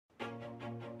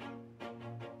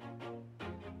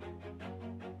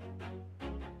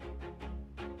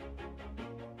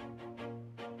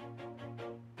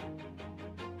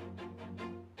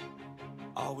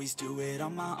Always do it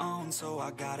on my own, so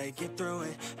I gotta get through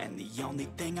it. And the only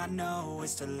thing I know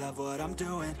is to love what I'm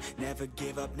doing. Never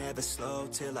give up, never slow,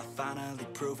 till I finally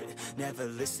prove it. Never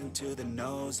listen to the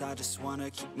no's, I just wanna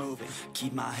keep moving.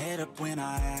 Keep my head up when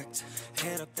I act,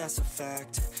 head up, that's a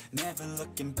fact. Never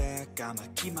looking back, I'ma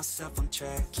keep myself on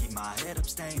track. Keep my head up,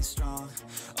 staying strong,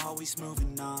 always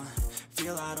moving on.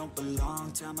 Feel I don't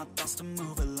belong, tell my thoughts to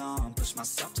move along. Push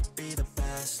myself to be the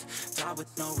best, die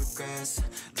with no regrets.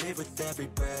 Live with every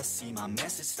breath, see my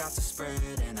message start to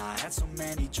spread. And I had so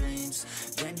many dreams,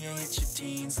 then you hit your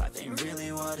teens. Life ain't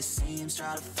really what it seems,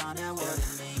 try to find out what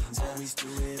it means. Always do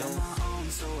it on my own,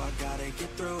 so I gotta get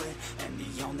through it. And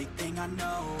the only thing I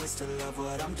know is to love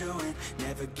what I'm doing.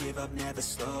 Never give up, never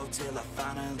slow, till I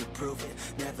finally prove it.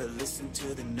 Never listen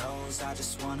to the no's, I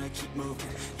just wanna keep moving.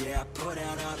 Yeah, I put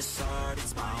out all this art,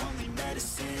 it's my only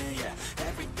medicine. Yeah,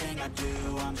 everything I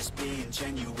do, I'm just being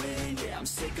genuine. Yeah, I'm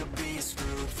sick of being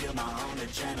screwed, feel my own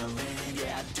adrenaline.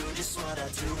 Yeah, I do just what I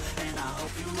do, and I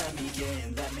hope you let me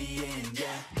in, yeah.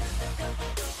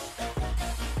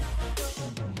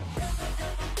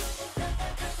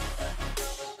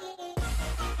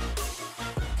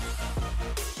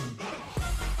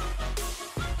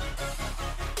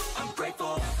 I'm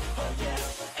grateful, oh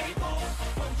yeah, able,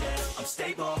 oh yeah, I'm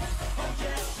stable, oh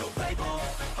yeah, no label,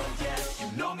 oh yeah,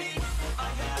 you know me, I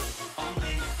have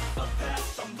only a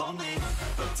path, I'm lonely,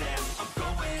 but damn, I'm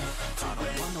going to I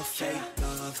don't want no fake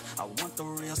love, I want the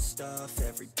real stuff.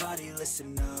 Everybody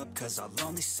listen up, cause I'll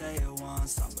only say it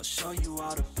once. I'm gonna show you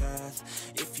all the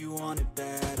path, if you want it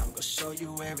bad. I'm gonna show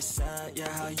you where it's at, yeah,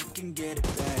 how you can get it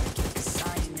back. Yeah, cause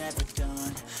I ain't never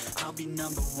done, I'll be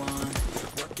number one.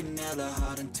 Working hella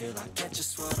hard until I get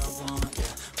just what I want,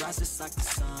 yeah. Rises like the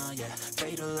sun, yeah,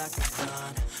 fatal like a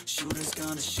gun. Shooter's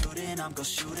gonna shoot and I'm gonna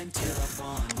shoot until I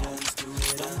won, yeah. Always do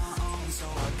it on my own, so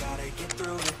I gotta get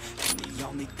through it. And the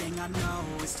only thing I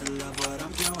know is to love what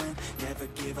I'm doing. Never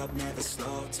give up, never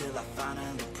slow, till I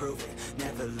finally prove it.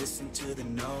 Never listen to the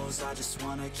no's, I just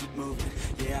wanna keep moving.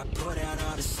 Yeah, I put out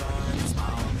all this art, it's my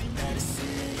only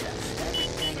medicine.